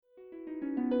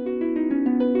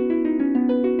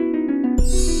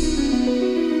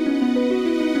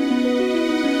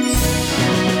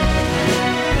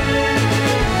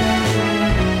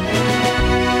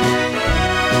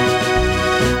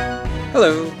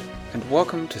and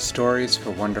welcome to Stories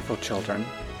for Wonderful Children.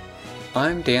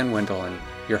 I'm Dan Wendelin,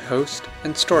 your host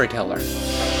and storyteller.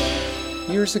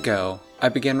 Years ago, I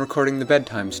began recording the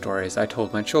bedtime stories I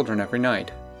told my children every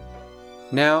night.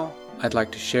 Now, I'd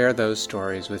like to share those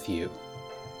stories with you.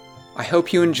 I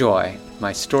hope you enjoy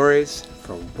my Stories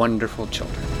for Wonderful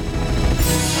Children.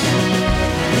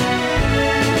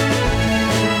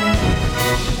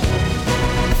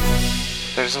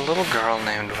 There's a little girl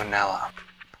named Winella.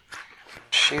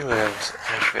 She lives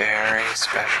in a very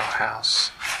special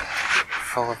house,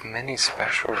 full of many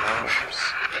special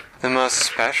rooms. The most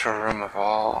special room of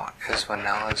all is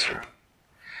Winella's room,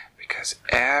 because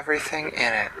everything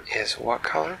in it is what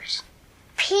colors?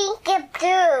 Pink and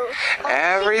blue.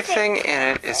 Everything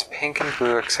in it is pink and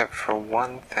blue except for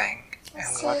one thing. And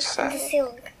what's that? The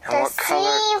ceiling. And what color?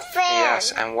 Ceiling fan.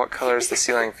 Yes, and what color is the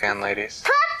ceiling fan, ladies?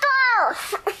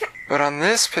 Purple! But on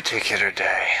this particular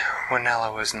day,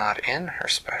 Winella was not in her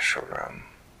special room,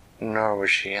 nor was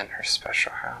she in her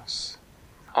special house.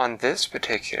 On this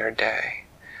particular day,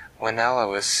 Winella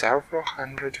was several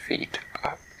hundred feet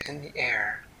up in the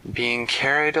air, being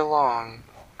carried along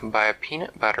by a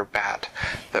peanut butter bat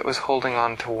that was holding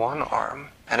on to one arm,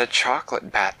 and a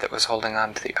chocolate bat that was holding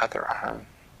on to the other arm.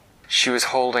 She was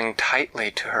holding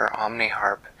tightly to her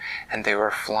omniharp, and they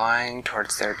were flying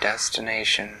towards their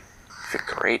destination, the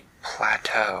great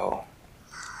plateau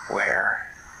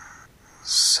where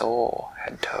Soul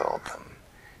had told them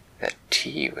that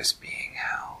tea was being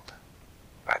held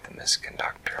by the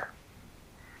misconductor.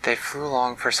 They flew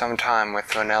along for some time, with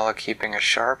Winella keeping a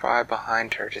sharp eye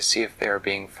behind her to see if they were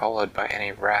being followed by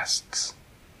any rests.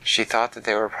 She thought that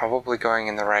they were probably going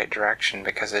in the right direction,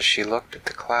 because as she looked at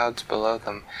the clouds below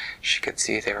them, she could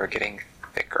see they were getting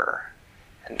thicker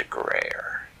and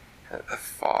grayer. The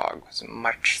fog was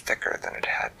much thicker than it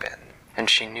had been, and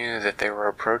she knew that they were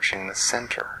approaching the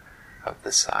center of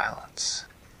the silence.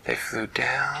 They flew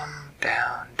down,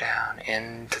 down, down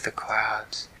into the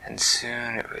clouds, and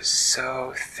soon it was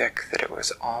so thick that it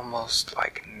was almost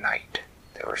like night.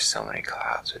 There were so many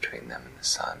clouds between them and the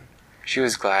sun. She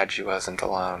was glad she wasn't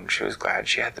alone. She was glad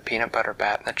she had the peanut butter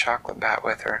bat and the chocolate bat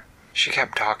with her. She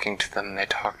kept talking to them, and they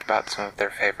talked about some of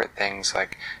their favorite things,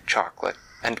 like chocolate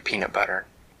and peanut butter,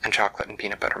 and chocolate and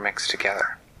peanut butter mixed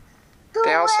together.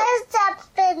 They also, was up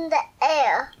in the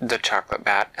air? the chocolate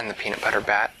bat and the peanut butter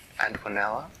bat and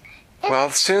Winella.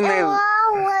 Well, soon they...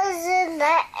 What was in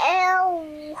the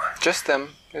air? Just them.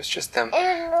 It was just them.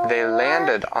 They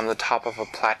landed on the top of a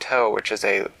plateau, which is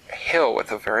a hill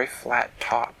with a very flat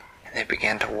top, and they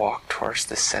began to walk towards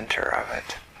the center of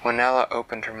it. Winella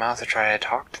opened her mouth to try to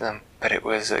talk to them, but it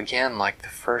was again like the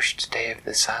first day of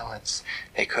the silence.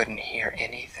 They couldn't hear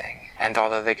anything, and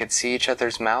although they could see each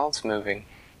other's mouths moving,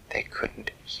 they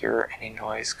couldn't hear any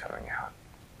noise coming out.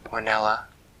 Winella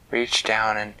reached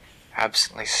down and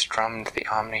absently strummed the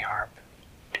omniharp.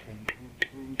 Tune, tune,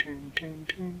 tune, tune, tune,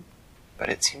 tune. But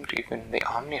it seemed even the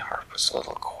omniharp was a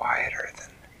little quieter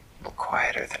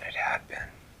than it had been.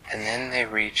 And then they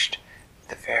reached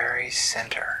the very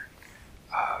center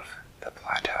of the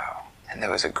plateau, and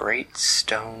there was a great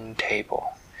stone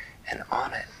table, and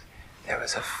on it there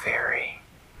was a fairy.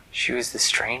 She was the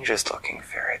strangest looking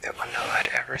fairy that Winella had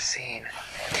ever seen.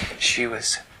 She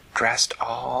was dressed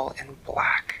all in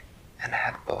black, and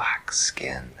had black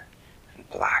skin, and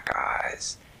black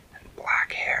eyes, and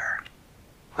black hair.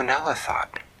 Winella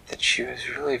thought that she was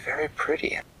really very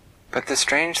pretty, but the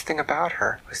strange thing about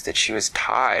her was that she was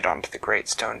tied onto the great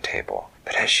stone table.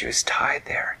 But as she was tied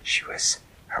there,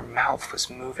 her mouth was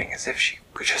moving as if she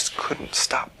just couldn't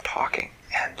stop talking,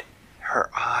 and her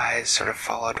eyes sort of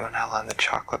followed Winella and the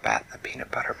chocolate bat and the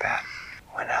peanut butter bat.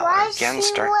 Winella again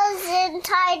started... wasn't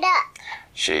tied up?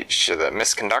 The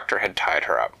misconductor had tied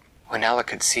her up. Winella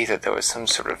could see that there was some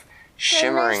sort of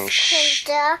shimmering...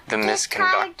 The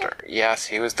misconductor. Yes,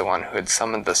 he was the one who had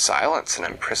summoned the silence and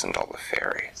imprisoned all the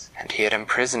fairies. And he had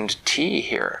imprisoned Tea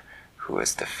here, who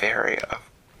was the fairy of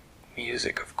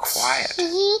music, of quiet.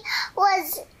 She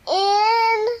was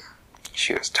in...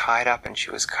 She was tied up, and she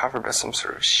was covered with some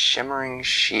sort of shimmering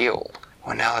shield.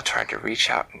 Winella tried to reach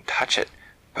out and touch it,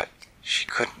 but she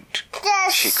couldn't.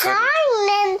 The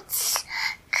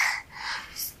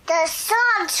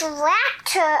silence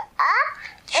wrapped her up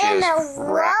in a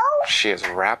row? She is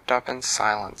wrapped up in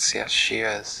silence. Yes, she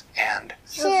is. And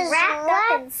she was wrapped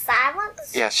up in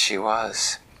silence? Yes, she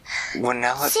was.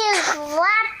 Winella... She was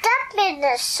wrapped up in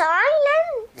the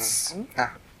silence? Mm-hmm.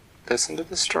 Now, listen to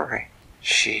the story.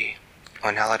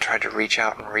 Winella tried to reach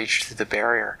out and reach through the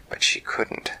barrier, but she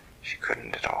couldn't. She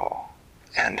couldn't at all.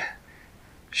 And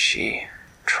she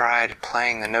tried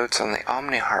playing the notes on the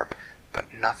omniharp,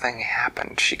 but nothing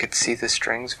happened. She could see the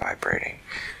strings vibrating,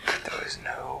 but there was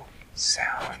no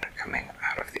sound coming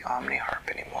out of the omni-harp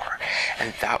anymore.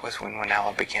 And that was when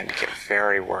Winella began to get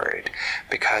very worried,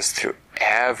 because through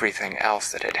everything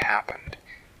else that had happened,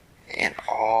 in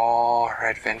all her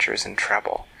adventures in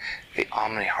treble, the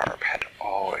omni-harp had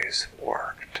always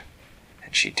worked.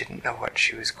 And she didn't know what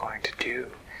she was going to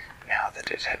do now that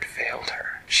it had failed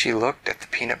her. She looked at the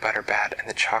peanut butter bat and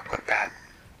the chocolate bat,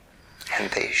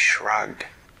 and they shrugged.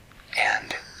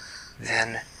 And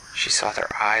then she saw their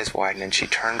eyes widen, and she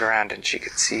turned around and she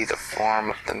could see the form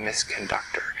of the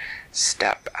misconductor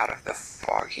step out of the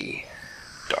foggy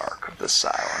dark of the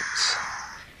silence.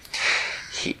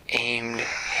 He aimed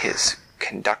his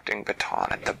conducting baton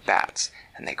at the bats,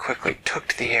 and they quickly took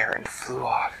to the air and flew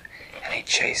off, and he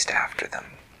chased after them.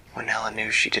 Winella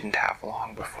knew she didn't have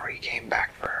long before he came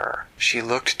back for her. She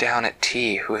looked down at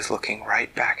T, who was looking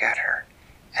right back at her,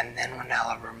 and then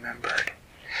Winella remembered.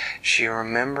 She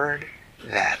remembered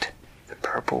that the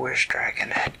Purple Wish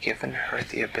Dragon had given her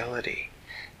the ability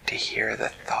to hear the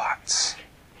thoughts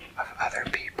of other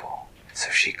people. So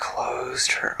she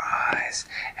closed her eyes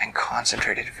and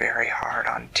concentrated very hard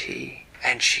on T.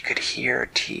 And she could hear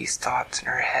T's thoughts in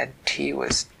her head. T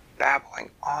was babbling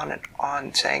on and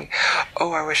on, saying,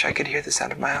 "Oh, I wish I could hear the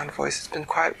sound of my own voice. It's been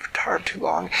quiet for too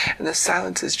long, and the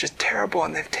silence is just terrible,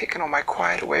 and they've taken all my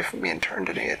quiet away from me and turned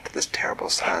it into this terrible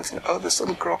silence. And oh, this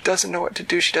little girl doesn't know what to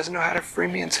do. She doesn't know how to free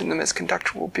me, and soon the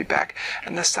misconductor will be back,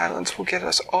 and the silence will get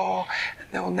us all, and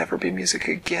there will never be music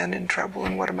again in treble,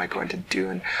 and what am I going to do?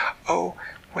 And oh,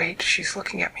 wait, she's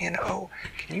looking at me, and oh,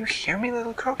 can you hear me,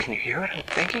 little girl? Can you hear what I'm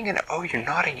thinking? And oh, you're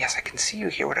nodding. Yes, I can see you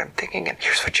hear what I'm thinking, and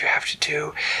here's what you have to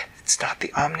do. It's not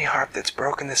the omni-harp that's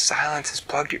broken. The silence has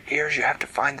plugged your ears. You have to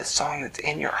find the song that's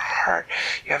in your heart.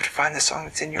 You have to find the song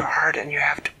that's in your heart, and you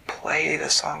have to play the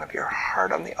song of your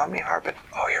heart on the omni-harp. And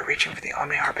oh, you're reaching for the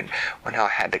omni-harp. And Winella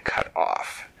had to cut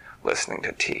off listening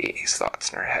to T's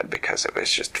thoughts in her head because it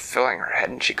was just filling her head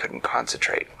and she couldn't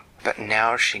concentrate. But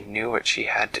now she knew what she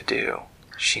had to do.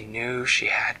 She knew she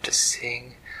had to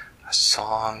sing a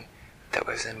song that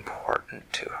was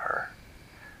important to her.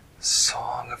 A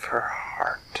song of her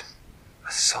heart.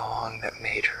 A song that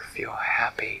made her feel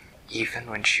happy, even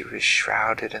when she was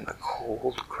shrouded in the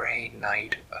cold gray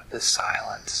night of the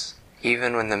silence.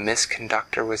 Even when the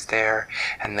misconductor was there,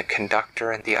 and the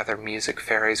conductor and the other music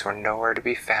fairies were nowhere to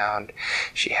be found,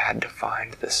 she had to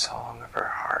find the song of her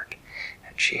heart,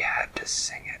 and she had to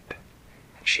sing it.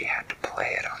 And she had to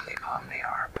play it on the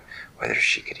omni-harp, whether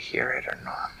she could hear it or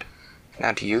not.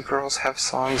 Now, do you girls have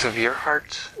songs of your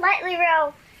hearts? Lightly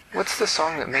roll. What's the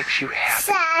song that makes you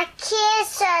happy?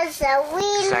 Zacchaeus was a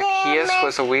wee Zacchaeus little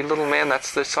was a wee little man.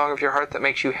 That's the song of your heart that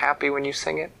makes you happy when you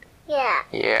sing it? Yeah.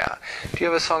 Yeah. Do you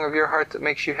have a song of your heart that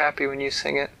makes you happy when you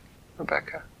sing it,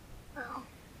 Rebecca? Oh,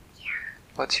 yeah.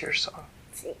 What's your song?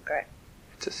 Secret.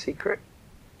 It's a secret?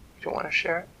 You don't want to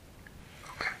share it?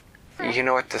 Okay. You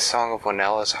know what the song of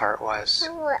Winella's heart was?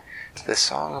 What? The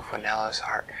song of Winella's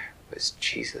heart was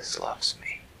Jesus Loves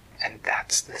Me. And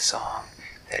that's the song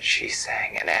that she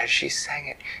sang. And as she sang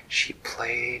it, she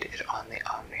played it on the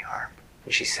omni-harp.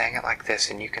 And she sang it like this,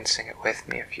 and you can sing it with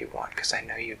me if you want, because I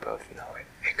know you both know it.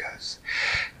 It goes,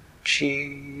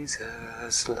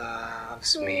 Jesus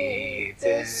loves me,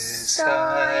 this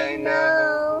I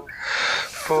know,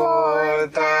 for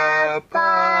the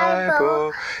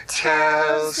Bible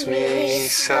tells me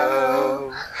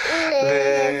so.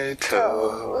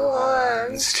 Little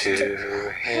ones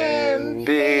to Him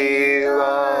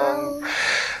belong.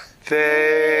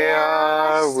 They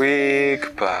are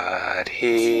weak, but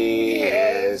He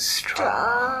is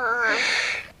strong.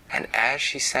 And as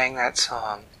she sang that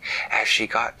song, as she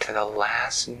got to the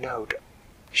last note,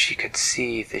 she could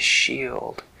see the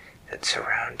shield that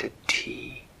surrounded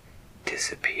T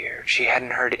disappeared. She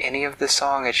hadn't heard any of the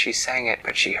song as she sang it,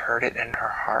 but she heard it in her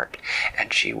heart,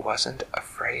 and she wasn't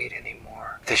afraid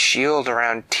anymore. The shield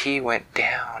around T went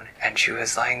down, and she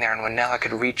was lying there, and Winella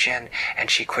could reach in, and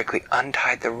she quickly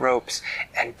untied the ropes,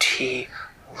 and T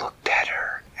looked at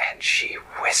her, and she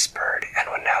whispered, and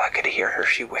Winella could hear her.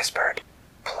 She whispered,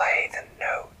 "Play the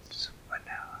notes,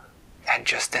 Winella." And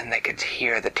just then they could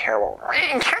hear the terrible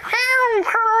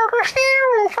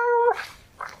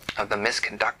of the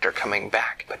misconductor coming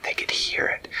back, but they could hear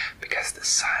it because the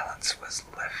silence was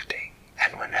lifting.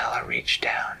 And Winella reached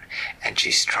down and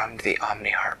she strummed the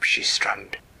omni-harp. She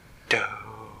strummed do,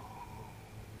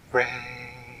 re,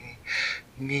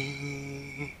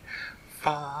 mi,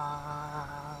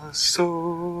 fa,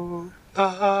 sol,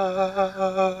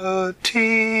 A-T.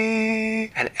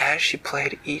 And as she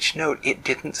played each note, it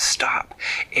didn't stop.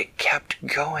 It kept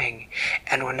going.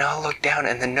 And Winella looked down,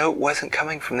 and the note wasn't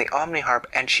coming from the omniharp,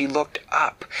 and she looked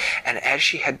up. And as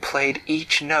she had played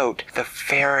each note, the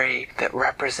fairy that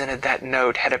represented that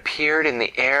note had appeared in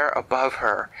the air above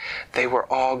her. They were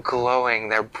all glowing,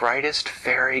 their brightest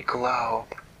fairy glow.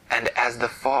 And as the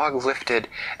fog lifted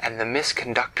and the Miss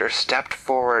Conductor stepped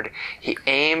forward, he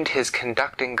aimed his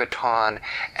conducting baton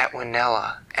at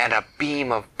Winella, and a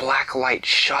beam of black light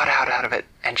shot out of it,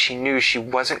 and she knew she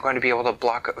wasn't going to be able to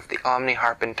block it with the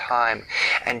omniharp in time.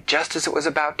 And just as it was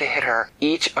about to hit her,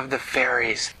 each of the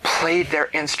fairies played their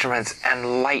instruments,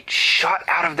 and light shot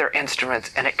out of their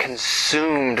instruments, and it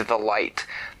consumed the light,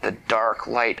 the dark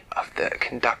light of the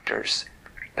conductor's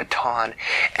baton,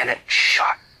 and it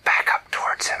shot back up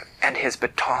towards him, and his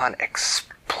baton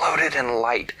exploded in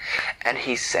light, and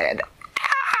he said,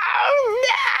 "Oh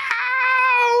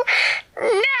no!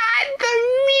 Not the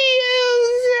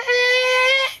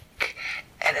music!"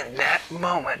 And in that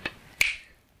moment,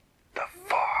 the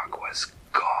fog was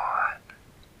gone,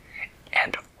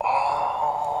 and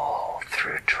all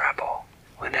through Treble,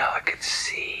 Winella could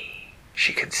see.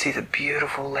 She could see the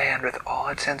beautiful land with all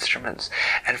its instruments,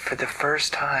 and for the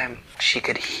first time, she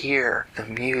could hear the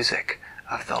music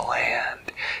of the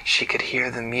land. She could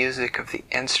hear the music of the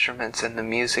instruments and the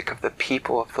music of the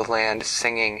people of the land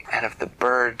singing, and of the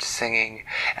birds singing,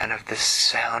 and of the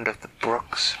sound of the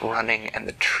brooks running and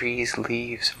the trees'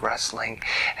 leaves rustling,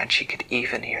 and she could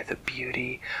even hear the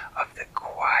beauty of the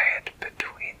quiet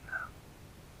between them.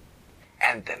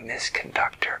 And the Miss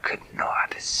Conductor could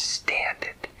not stand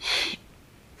it. He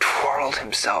twirled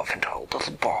himself into a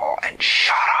little ball and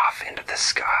shot off into the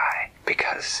sky,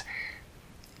 because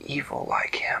evil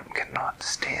like him cannot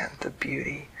stand the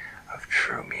beauty of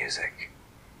true music.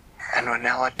 And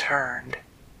Winella turned,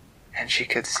 and she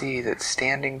could see that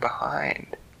standing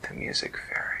behind the music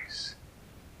fairies,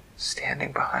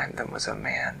 standing behind them was a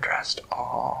man dressed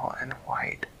all in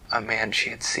white, a man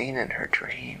she had seen in her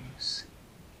dreams.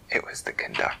 It was the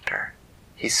conductor.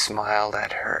 He smiled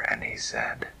at her and he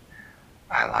said,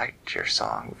 "I liked your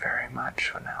song very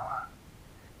much, Winella."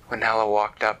 Winella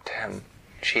walked up to him.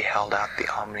 She held out the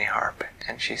omniharp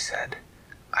and she said,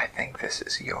 "I think this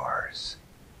is yours."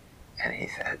 And he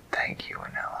said, "Thank you,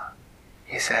 Winella."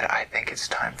 He said, "I think it's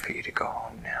time for you to go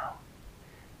home now.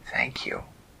 Thank you,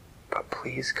 but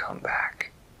please come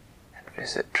back and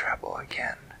visit Treble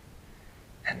again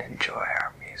and enjoy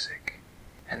our music."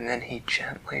 And then he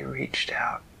gently reached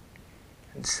out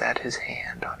and set his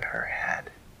hand on her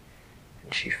head,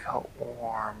 and she felt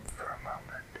warm for a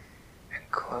moment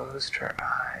and closed her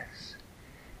eyes.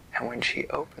 And when she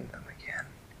opened them again,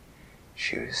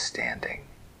 she was standing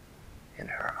in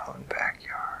her own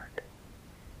backyard.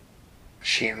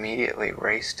 She immediately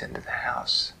raced into the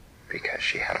house because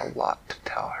she had a lot to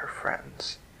tell her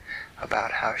friends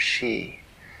about how she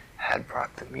had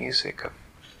brought the music of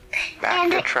back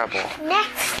to Treble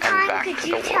Next and time, back could to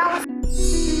you the tell world. us?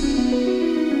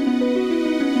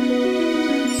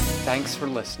 Thanks for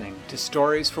listening to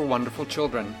Stories for Wonderful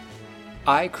Children.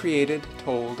 I created,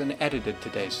 told, and edited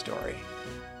today's story.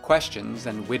 Questions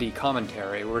and witty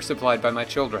commentary were supplied by my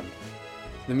children.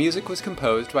 The music was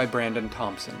composed by Brandon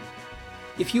Thompson.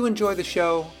 If you enjoy the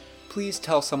show, please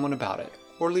tell someone about it,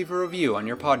 or leave a review on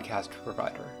your podcast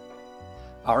provider.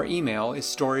 Our email is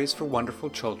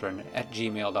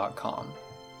storiesforwonderfulchildren@gmail.com.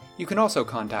 You can also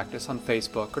contact us on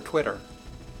Facebook or Twitter.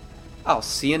 I'll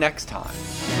see you next time.